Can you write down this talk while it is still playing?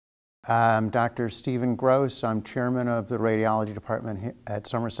I'm Dr. Stephen Gross. I'm chairman of the radiology department at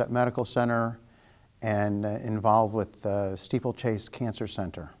Somerset Medical Center and involved with the Steeplechase Cancer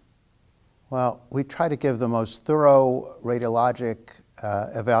Center. Well, we try to give the most thorough radiologic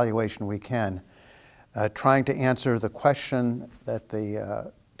evaluation we can, trying to answer the question that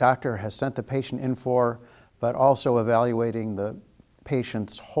the doctor has sent the patient in for, but also evaluating the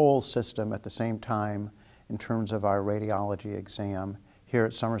patient's whole system at the same time in terms of our radiology exam here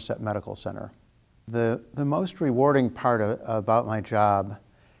at Somerset Medical Center. The most rewarding part about my job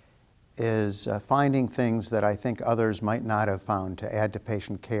is finding things that I think others might not have found to add to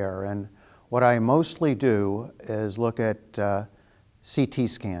patient care. And what I mostly do is look at CT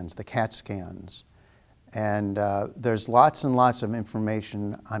scans, the CAT scans. And there's lots and lots of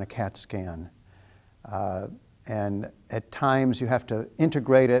information on a CAT scan. And at times you have to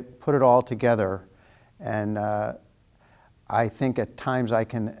integrate it, put it all together, and I think at times I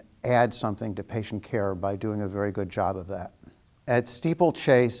can add something to patient care by doing a very good job of that. At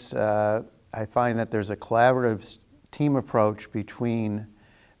Steeplechase, I find that there's a collaborative team approach between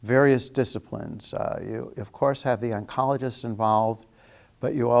various disciplines. You, of course, have the oncologist involved,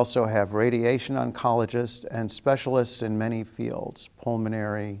 but you also have radiation oncologists and specialists in many fields: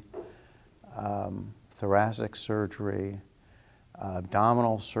 pulmonary, thoracic surgery,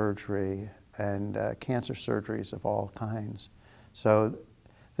 abdominal surgery, and cancer surgeries of all kinds. So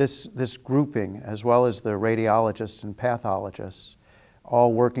this grouping, as well as the radiologists and pathologists,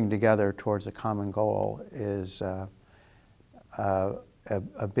 all working together towards a common goal, is a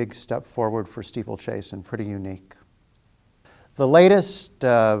big step forward for Steeplechase and pretty unique. The latest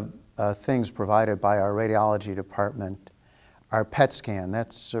things provided by our radiology department are PET scan.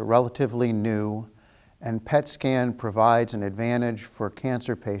 That's relatively new. And PET scan provides an advantage for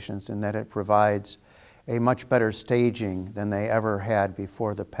cancer patients in that it provides a much better staging than they ever had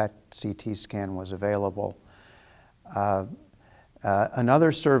before the PET CT scan was available.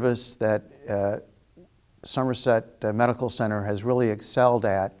 Another service that Somerset Medical Center has really excelled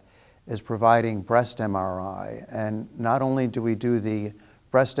at is providing breast MRI. And not only do we do the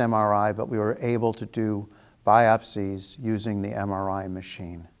breast MRI, but we were able to do biopsies using the MRI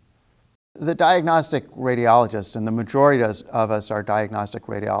machine. The diagnostic radiologists, and the majority of us are diagnostic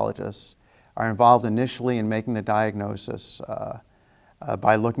radiologists, are involved initially in making the diagnosis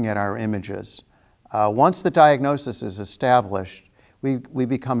by looking at our images. Once the diagnosis is established, we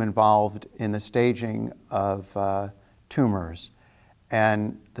become involved in the staging of tumors.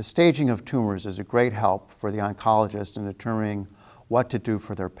 And the staging of tumors is a great help for the oncologist in determining what to do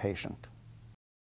for their patient.